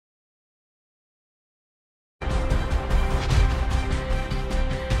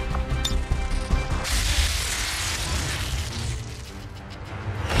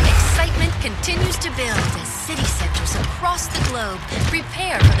filled as city centers across the globe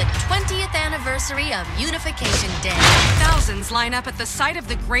prepare for the 20th anniversary of Unification Day. Thousands line up at the site of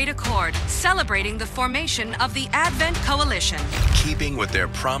the Great Accord, celebrating the formation of the Advent Coalition. Keeping with their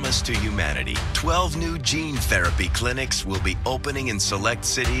promise to humanity, 12 new gene therapy clinics will be opening in select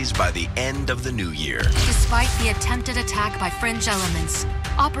cities by the end of the new year. Despite the attempted attack by fringe elements,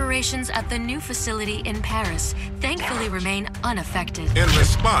 operations at the new facility in Paris thankfully remain unaffected. In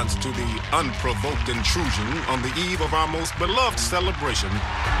response to the unprovoked intrusion on the eve of our most beloved celebration,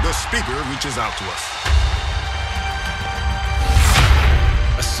 the speaker reaches out to us.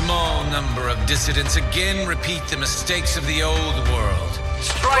 A small number of dissidents again repeat the mistakes of the old world.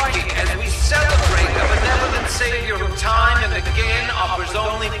 Striking as we celebrate the benevolent savior who time and again offers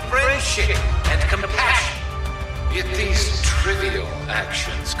only friendship and compassion. Yet these trivial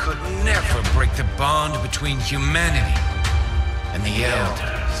actions could never break the bond between humanity and the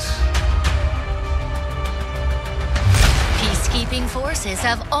Elders. Peacekeeping forces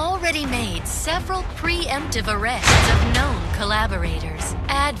have already made several preemptive arrests of known collaborators.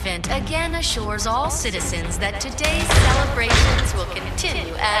 Advent again assures all citizens that today's celebrations will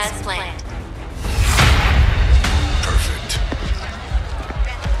continue as planned. Perfect.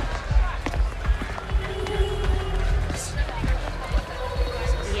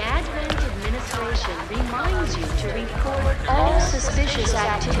 The Advent administration reminds you to report all suspicious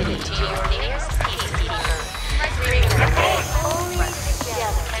activity to your nearest peacekeeper. Only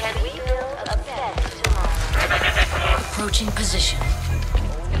together can we build a better tomorrow. Approaching position.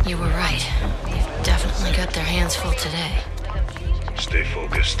 You were right. They've definitely got their hands full today. Stay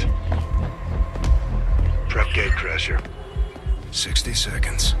focused. Prep gate crasher. 60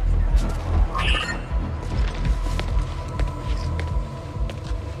 seconds.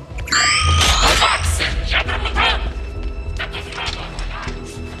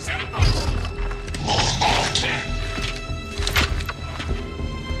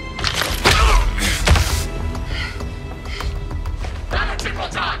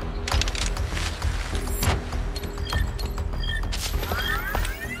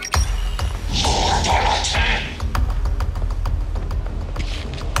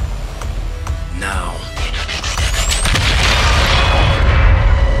 Now.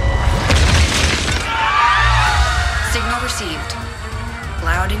 Signal received.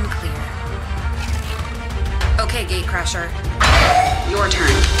 Loud and clear. Okay, Gatecrasher. Your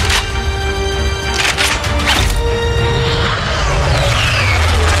turn.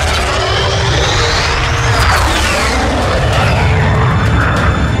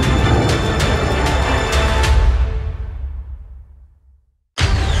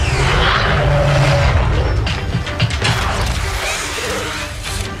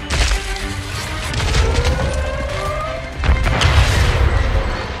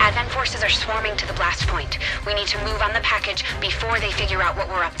 Forces are swarming to the blast point. We need to move on the package before they figure out what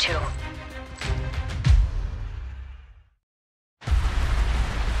we're up to.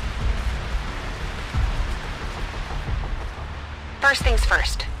 First things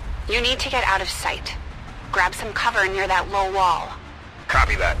first. You need to get out of sight. Grab some cover near that low wall.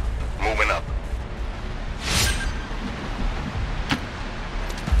 Copy that. Moving up.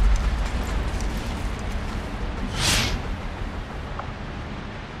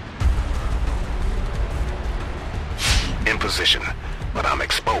 In position, but I'm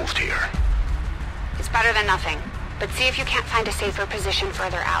exposed here. It's better than nothing, but see if you can't find a safer position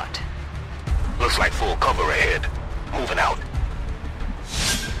further out. Looks like full cover ahead. Moving out.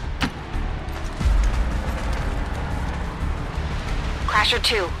 Crasher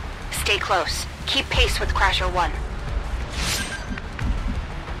 2, stay close. Keep pace with Crasher 1.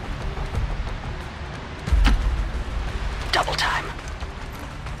 Double time.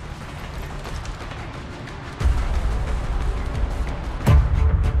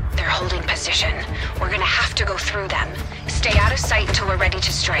 They're holding position. We're gonna have to go through them. Stay out of sight until we're ready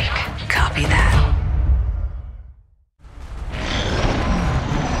to strike. Copy that.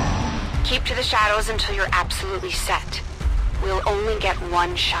 Keep to the shadows until you're absolutely set. We'll only get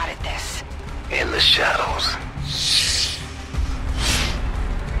one shot at this. In the shadows.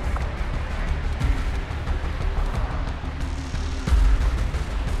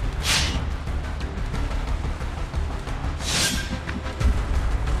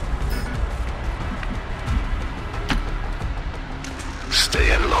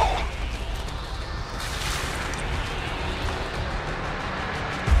 Staying low.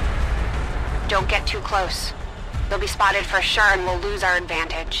 Don't get too close. They'll be spotted for sure and we'll lose our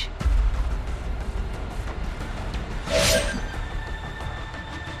advantage.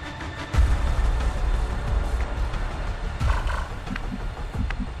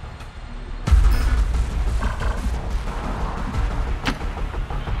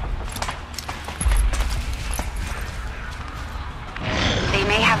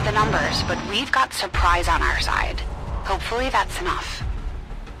 the numbers, but we've got surprise on our side. Hopefully that's enough.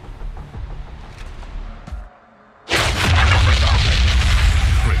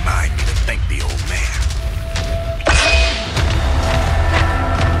 Remind me to thank the old man.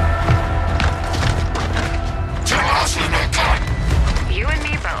 You and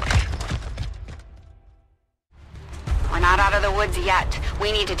me both. We're not out of the woods yet.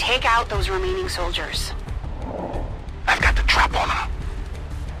 We need to take out those remaining soldiers. I've got the trap on them.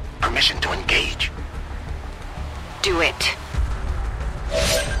 Permission to engage. Do it.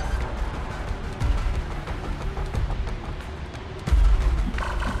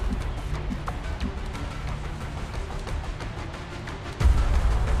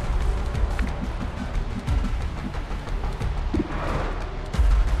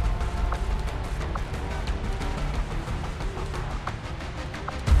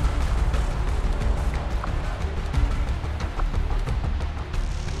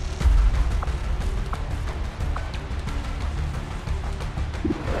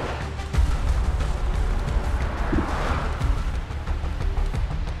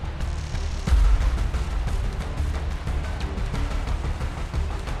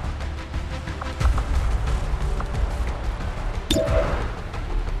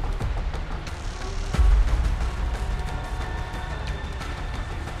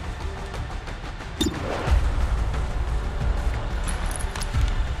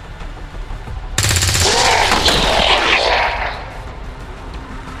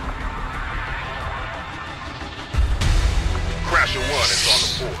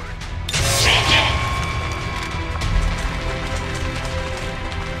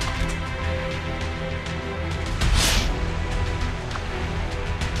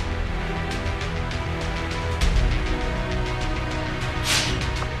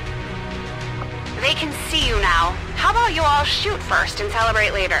 They can see you now. How about you all shoot first and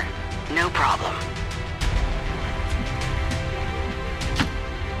celebrate later? No problem.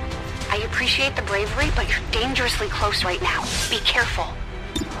 I appreciate the bravery, but you're dangerously close right now. Be careful.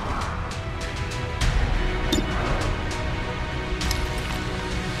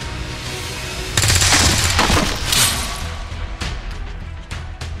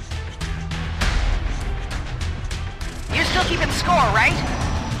 You're still keeping score, right?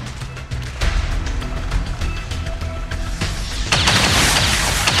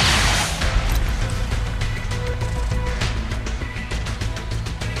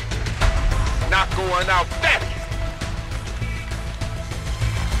 Not going out that.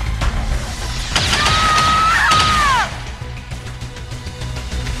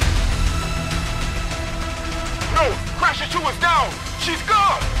 No, Crasher 2 is down. She's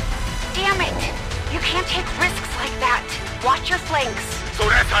gone. Damn it! You can't take risks like that. Watch your flanks. So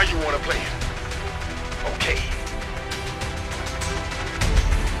that's how you want to play it. Okay.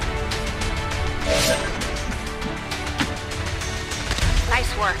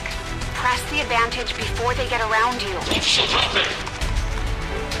 Nice work. Press the advantage before they get around you. Let's see how you like this.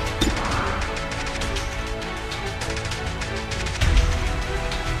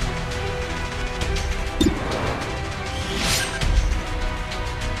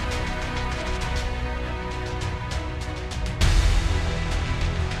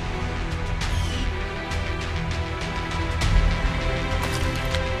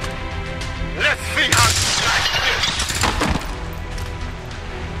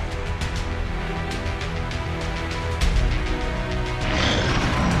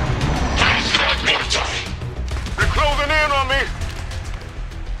 They're closing in on me.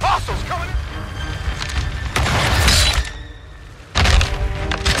 Hostiles coming in.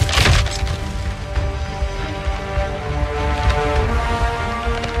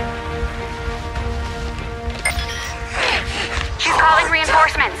 She's calling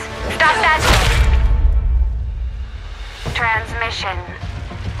reinforcements. Stop that. Transmission.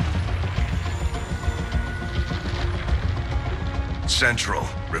 Central,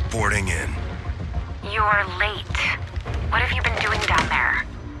 reporting in. You're late. What have you been doing down there?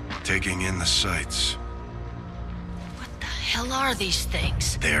 Taking in the sights. What the hell are these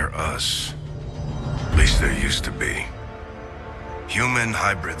things? They're us. At least there used to be. Human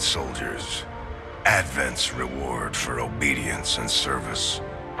hybrid soldiers. Advent's reward for obedience and service.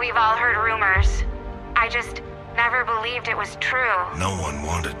 We've all heard rumors. I just never believed it was true. No one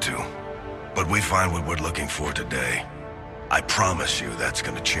wanted to. But we find what we're looking for today. I promise you that's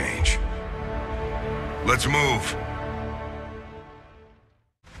gonna change. Let's move.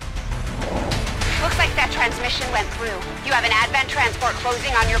 Looks like that transmission went through. You have an Advent transport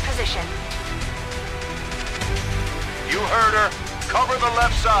closing on your position. You heard her. Cover the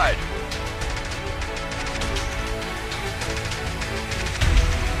left side.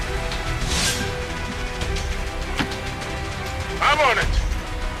 I'm on it.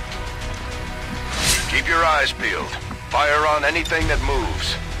 Keep your eyes peeled. Fire on anything that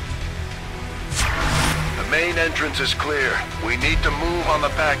moves. The main entrance is clear. We need to move on the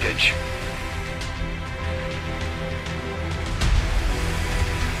package.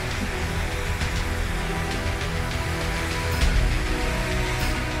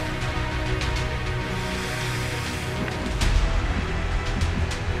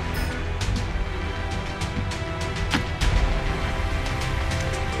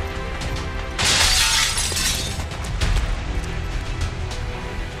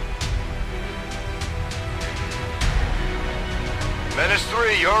 Menace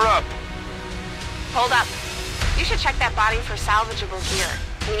 3, you're up. Hold up. You should check that body for salvageable gear.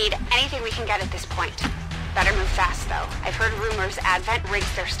 We need anything we can get at this point. Better move fast, though. I've heard rumors Advent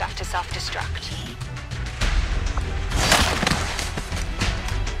rigs their stuff to self-destruct.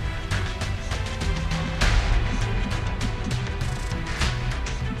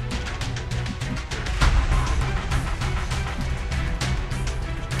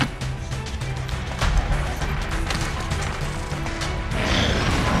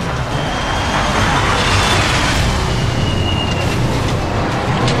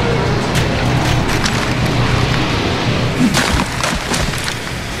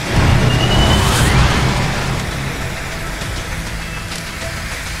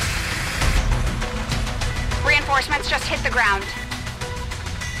 Reinforcements just hit the ground.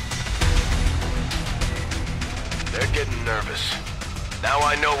 They're getting nervous. Now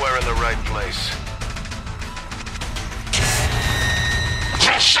I know we're in the right place.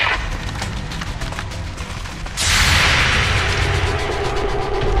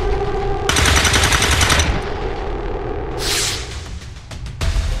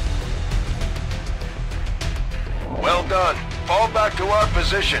 Well done. Fall back to our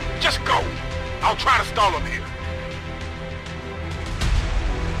position. Just go. I'll try to stall him here.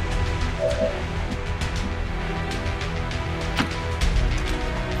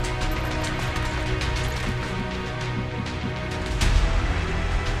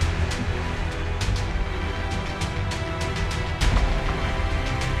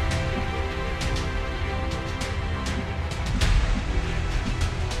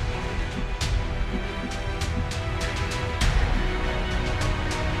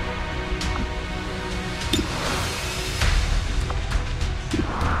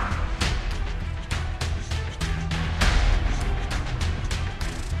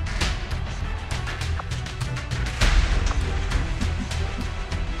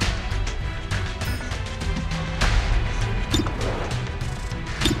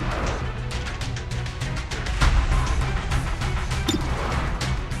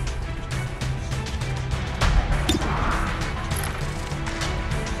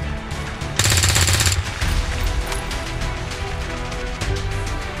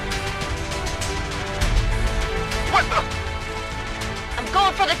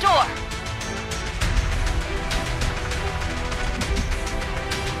 For the door!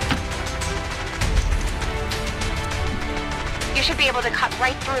 You should be able to cut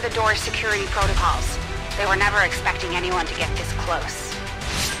right through the door's security protocols. They were never expecting anyone to get this close.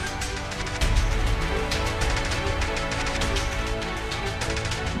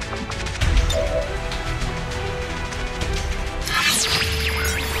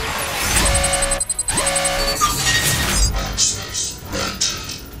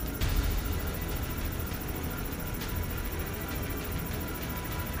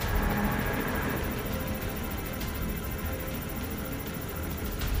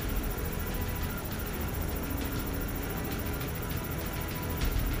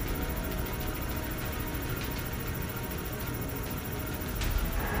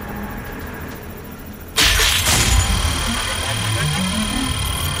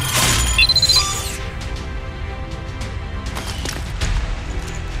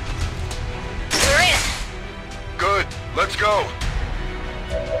 Let's go.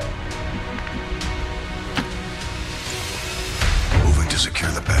 Moving to secure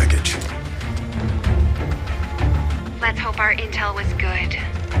the package. Let's hope our intel was good.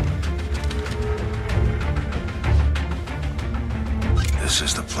 This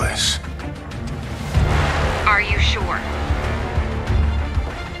is the place. Are you sure?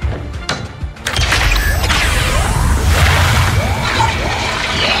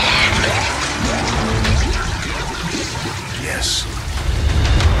 Yes.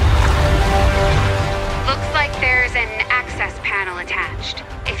 Looks like there's an access panel attached.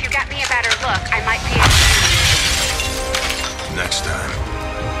 If you get me a better look, I might be able to... Next time.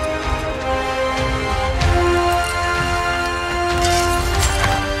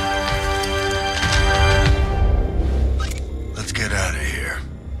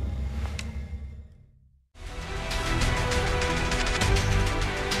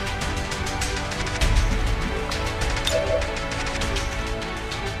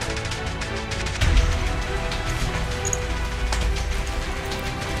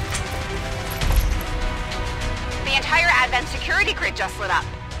 just lit up.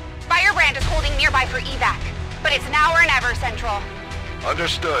 Firebrand is holding nearby for evac, but it's now or never, Central.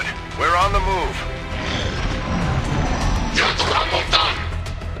 Understood. We're on the move.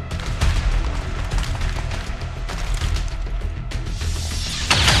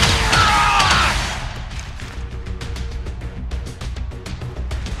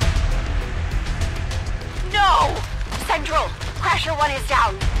 No! Central, Crasher 1 is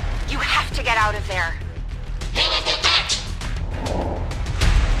down. You have to get out of there.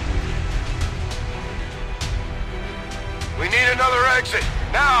 We need another exit,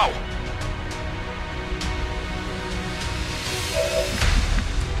 now!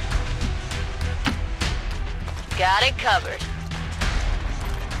 Got it covered.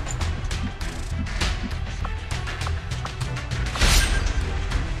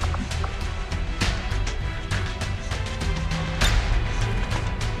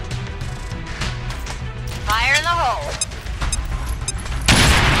 Fire in the hole.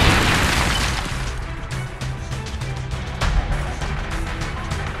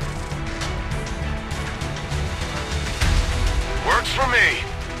 Works for me.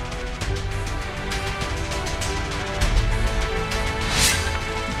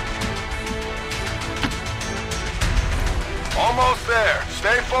 Almost there.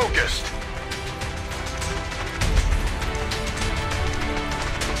 Stay focused.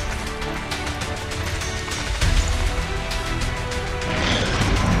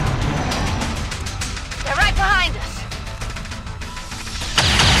 They're right behind us.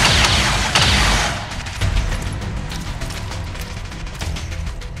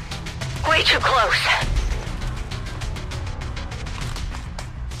 Way too close.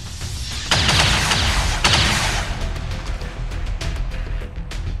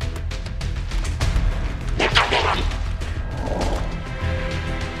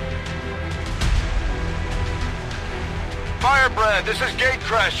 Firebrand, this is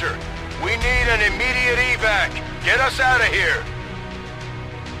Gatecrasher. We need an immediate evac. Get us out of here.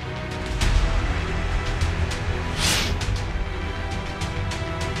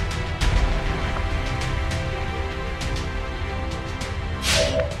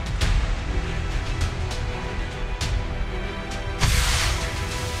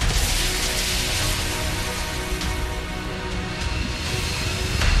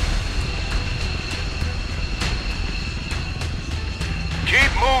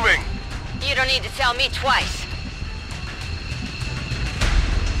 Keep moving. You don't need to tell me twice.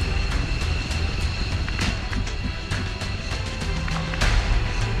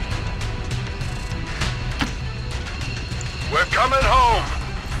 We're coming home.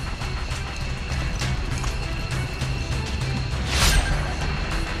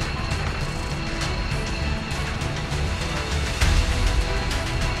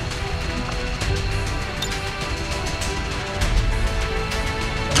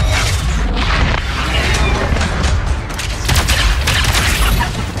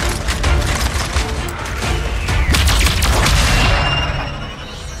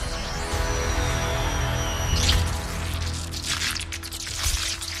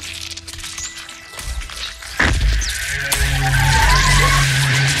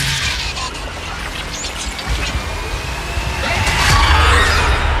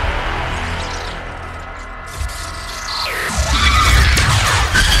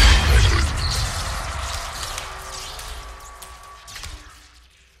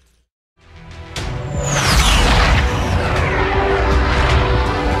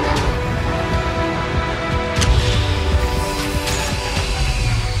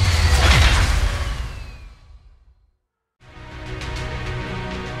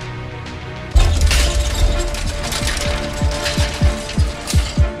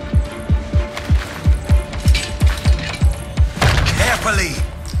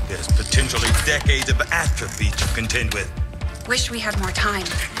 There's potentially decades of atrophy to contend with. Wish we had more time.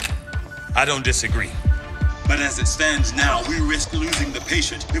 I don't disagree. But as it stands now, we risk losing the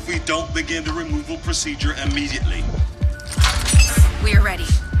patient if we don't begin the removal procedure immediately. We're ready.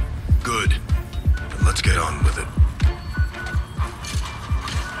 Good. Then let's get on with it.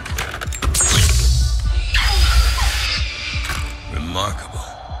 Remarkable.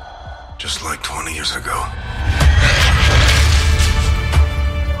 Just like 20 years ago.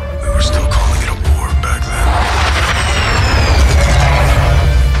 We were still calling it a war back then.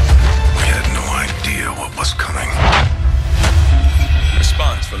 We had no idea what was coming.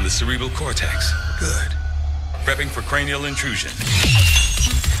 Response from the cerebral cortex. Good. Prepping for cranial intrusion.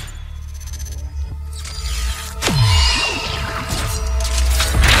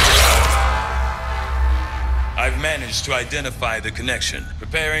 I've managed to identify the connection.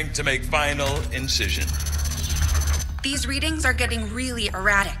 Preparing to make final incision. These readings are getting really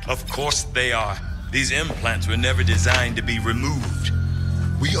erratic. Of course they are. These implants were never designed to be removed.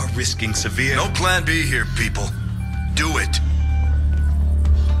 We are risking severe... No plan B here, people. Do it.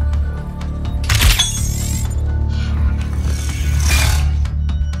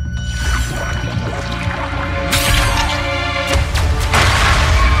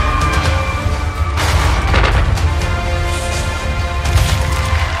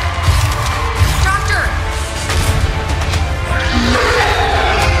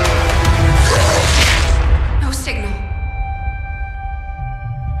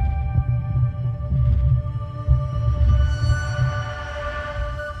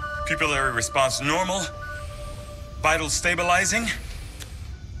 Pupillary response normal. Vitals stabilizing.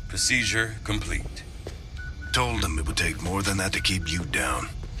 Procedure complete. Told them it would take more than that to keep you down.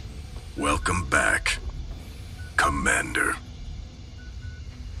 Welcome back, Commander.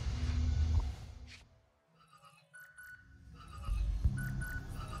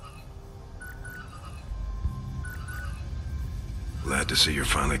 Glad to see you're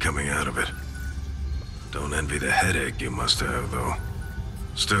finally coming out of it. Don't envy the headache you must have, though.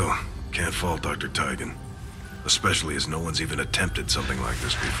 Still, can't fault Dr. Tigan. Especially as no one's even attempted something like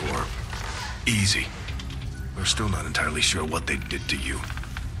this before. Easy. We're still not entirely sure what they did to you.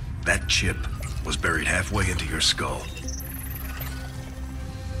 That chip was buried halfway into your skull.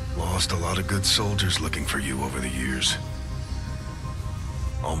 Lost a lot of good soldiers looking for you over the years.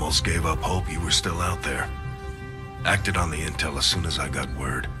 Almost gave up hope you were still out there. Acted on the intel as soon as I got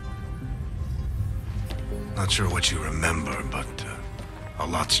word. Not sure what you remember, but a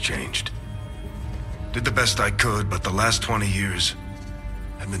lot's changed. Did the best I could, but the last 20 years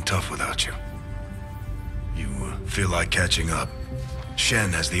have been tough without you. You feel like catching up.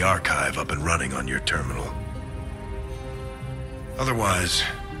 Shen has the archive up and running on your terminal. Otherwise,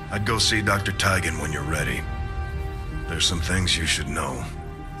 I'd go see Dr. Tigan when you're ready. There's some things you should know.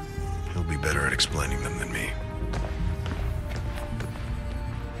 He'll be better at explaining them than me.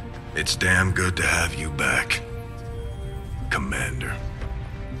 It's damn good to have you back, Commander.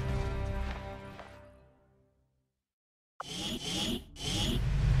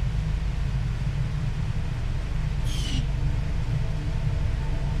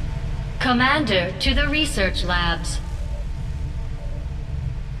 Commander to the research labs.